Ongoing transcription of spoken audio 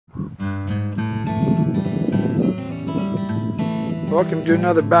Welcome to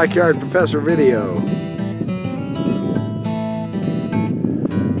another Backyard Professor video.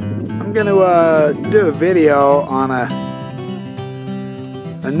 I'm going to do a video on a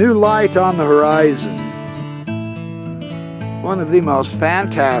new light on the horizon. One of the most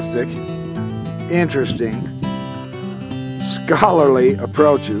fantastic, interesting, scholarly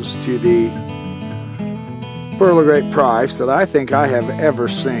approaches to the pearl of great price that I think I have ever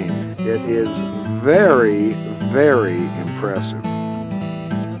seen. It is very, very impressive.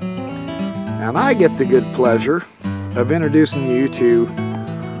 And I get the good pleasure of introducing you to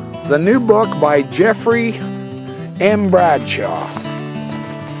the new book by Jeffrey M. Bradshaw.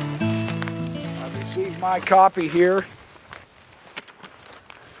 I've received my copy here.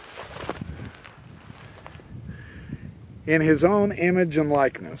 In his own image and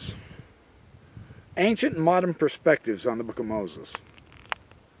likeness. Ancient and Modern Perspectives on the Book of Moses.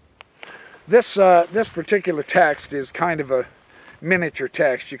 This particular text is kind of a miniature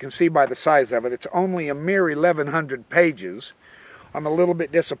text. You can see by the size of it. It's only a mere 1,100 pages. I'm a little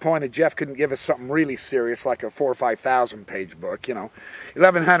bit disappointed Jeff couldn't give us something really serious like a 4,000 or 5,000 page book. You know,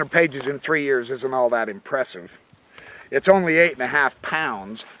 1,100 pages in 3 years isn't all that impressive. It's only 8.5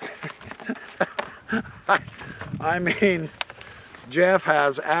 pounds. I mean, Jeff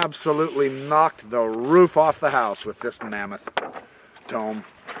has absolutely knocked the roof off the house with this mammoth tome.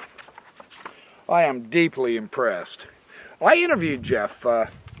 I am deeply impressed. I interviewed Jeff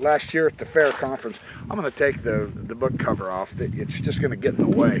last year at the fair conference. I'm going to take the book cover off. It's just going to get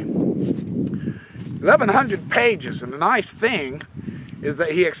in the way. 1,100 pages, and the nice thing is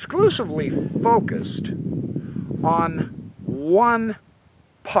that he exclusively focused on one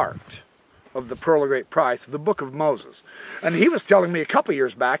part of the Pearl of Great Price, the Book of Moses. And he was telling me a couple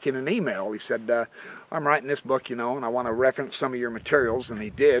years back in an email, he said, I'm writing this book, you know, and I want to reference some of your materials, and he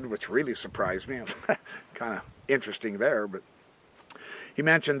did, which really surprised me. Kind of interesting there, but he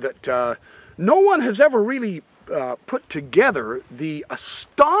mentioned that no one has ever really put together the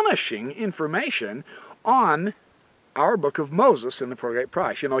astonishing information on our Book of Moses in the Pearl of Great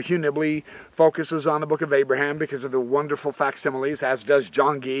Price. You know, Hugh Nibley focuses on the Book of Abraham because of the wonderful facsimiles, as does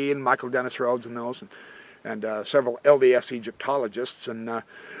John Gee and Michael Dennis Rhodes and those, and several LDS Egyptologists. And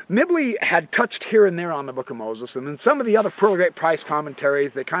Nibley had touched here and there on the Book of Moses, and then some of the other Pearl of Great Price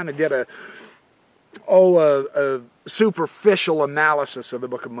commentaries, they kind of did a superficial analysis of the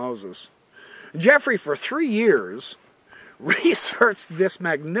Book of Moses. Jeffrey, for 3 years, researched this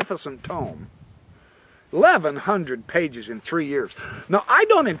magnificent tome. 1,100 pages in 3 years. Now, I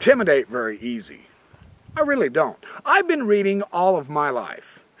don't intimidate very easy. I really don't. I've been reading all of my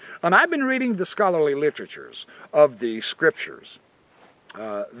life. And I've been reading the scholarly literatures of the scriptures.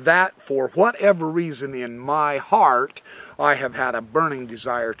 That, for whatever reason in my heart, I have had a burning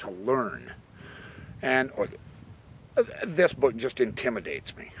desire to learn. And this book just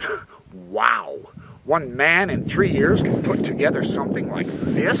intimidates me. Wow. One man in 3 years can put together something like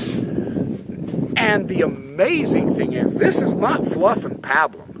this? And the amazing thing is, this is not fluff and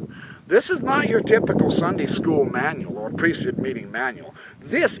pablum. This is not your typical Sunday school manual or priesthood meeting manual.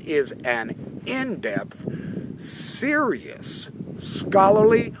 This is an in-depth, serious,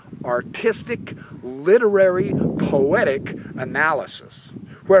 scholarly, artistic, literary, poetic analysis,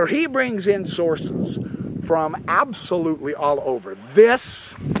 where he brings in sources from absolutely all over.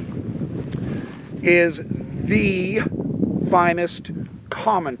 This is the finest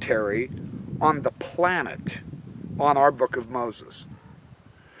commentary on the planet on our Book of Moses.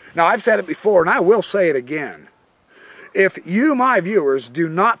 Now, I've said it before, and I will say it again. If you, my viewers, do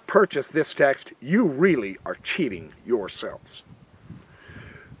not purchase this text, you really are cheating yourselves.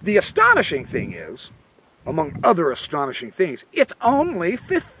 The astonishing thing is, among other astonishing things, it's only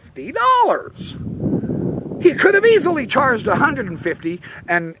 $50. He could have easily charged $150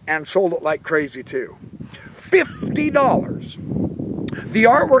 and sold it like crazy too. $50. The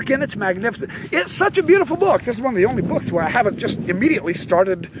artwork in it's magnificent. It's such a beautiful book. This is one of the only books where I haven't just immediately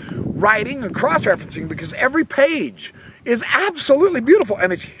started writing and cross-referencing, because every page is absolutely beautiful,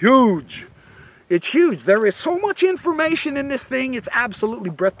 and it's huge. It's huge. There is so much information in this thing, it's absolutely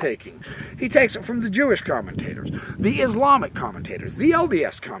breathtaking. He takes it from the Jewish commentators, the Islamic commentators, the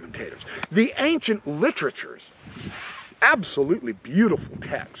LDS commentators, the ancient literatures. Absolutely beautiful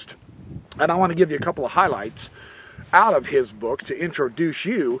text. And I want to give you a couple of highlights out of his book to introduce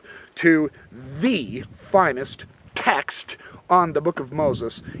you to the finest text on the Book of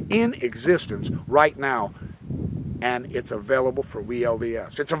Moses in existence right now. And it's available for we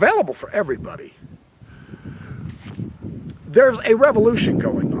LDS. It's available for everybody. There's a revolution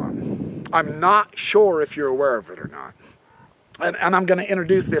going on. I'm not sure if you're aware of it or not. and I'm going to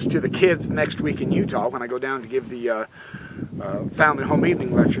introduce this to the kids next week in Utah when I go down to give the family home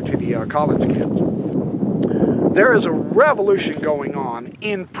evening lecture to the college kids. There is a revolution going on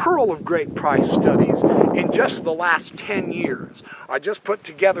in pearl of great price studies in just the last 10 years. I just put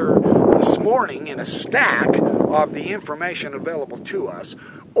together this morning in a stack of the information available to us.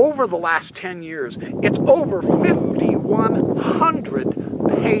 Over the last 10 years, it's over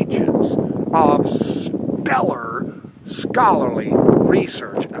 5,100 pages of stellar scholarly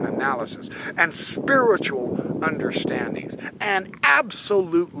research and analysis and spiritual understandings and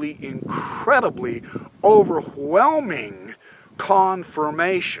absolutely incredibly overwhelming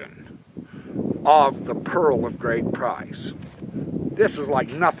confirmation of the pearl of great price. This is like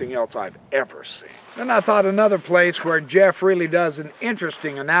nothing else I've ever seen. And I thought another place where Jeff really does an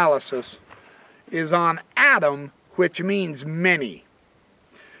interesting analysis is on Adam, which means many.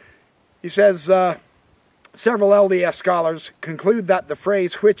 He says, several LDS scholars conclude that the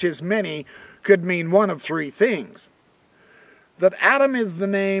phrase which is many could mean one of three things. That Adam is the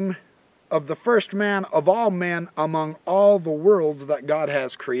name of the first man of all men among all the worlds that God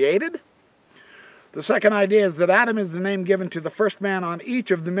has created. The second idea is that Adam is the name given to the first man on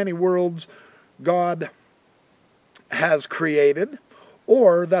each of the many worlds God has created,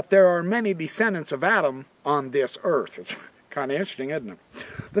 or that there are many descendants of Adam on this earth. It's kind of interesting, isn't it?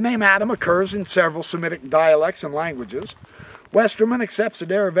 The name Adam occurs in several Semitic dialects and languages. Westerman accepts a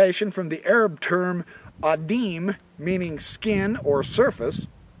derivation from the Arab term adim, meaning skin or surface,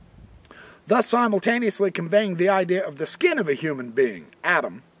 thus simultaneously conveying the idea of the skin of a human being,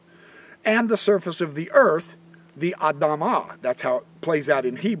 Adam, and the surface of the earth, the Adamah. That's how it plays out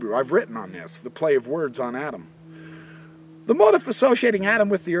in Hebrew. I've written on this, the play of words on Adam. The motive associating Adam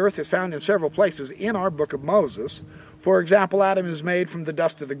with the earth is found in several places in our book of Moses. For example, Adam is made from the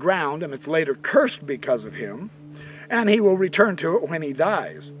dust of the ground, and it's later cursed because of him, and he will return to it when he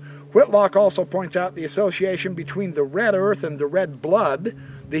dies. Whitlock also points out the association between the red earth and the red blood,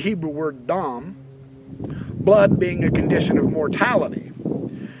 the Hebrew word dam, blood being a condition of mortality.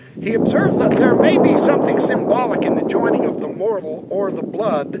 He observes that there may be something symbolic in the joining of the mortal or the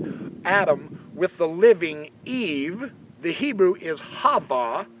blood, Adam, with the living Eve. The Hebrew is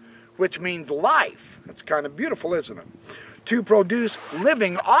hava, which means life. That's kind of beautiful, isn't it? To produce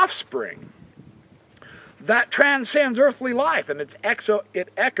living offspring that transcends earthly life, and it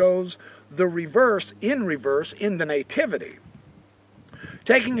echoes the reverse in the nativity.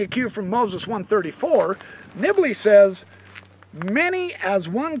 Taking a cue from Moses 1:34, Nibley says, many as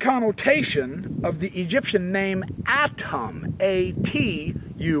one connotation of the Egyptian name Atum,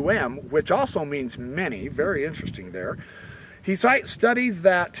 A-T-U-M, which also means many, very interesting there. He cites studies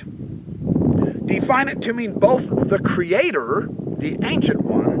that define it to mean both the creator, the ancient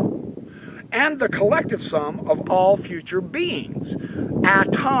one, and the collective sum of all future beings.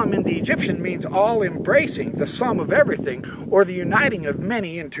 Atum in the Egyptian means all-embracing, the sum of everything, or the uniting of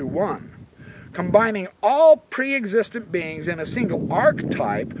many into one, combining all pre-existent beings in a single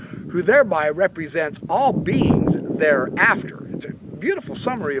archetype, who thereby represents all beings thereafter. It's a beautiful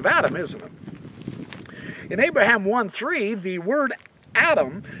summary of Adam, isn't it? In Abraham 1:3, the word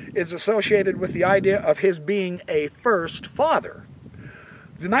Adam is associated with the idea of his being a first father.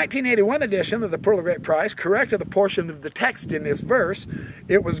 The 1981 edition of the Pearl of Great Price corrected a portion of the text in this verse.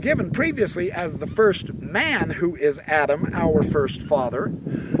 It was given previously as the first man who is Adam, our first father,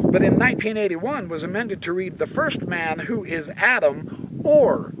 but in 1981 was amended to read the first man who is Adam,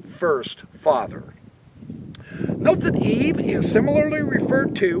 or first father. Note that Eve is similarly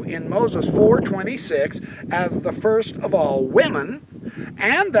referred to in Moses 4:26 as the first of all women,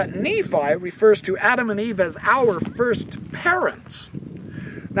 and that Nephi refers to Adam and Eve as our first parents.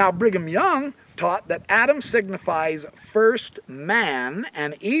 Now, Brigham Young taught that Adam signifies first man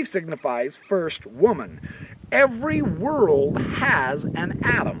and Eve signifies first woman. Every world has an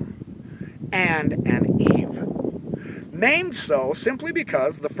Adam and an Eve, named so simply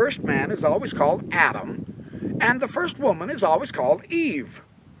because the first man is always called Adam and the first woman is always called Eve.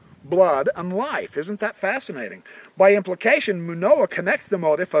 Blood and life. Isn't that fascinating? By implication, Manoah connects the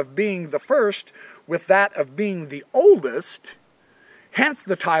motive of being the first with that of being the oldest, hence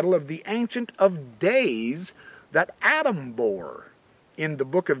the title of the Ancient of Days that Adam bore. In the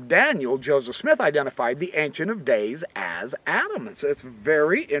book of Daniel, Joseph Smith identified the Ancient of Days as Adam. It's a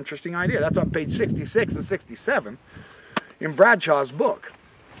very interesting idea. That's on page 66 and 67 in Bradshaw's book.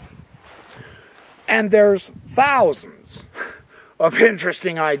 And there's thousands of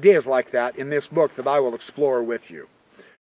interesting ideas like that in this book that I will explore with you.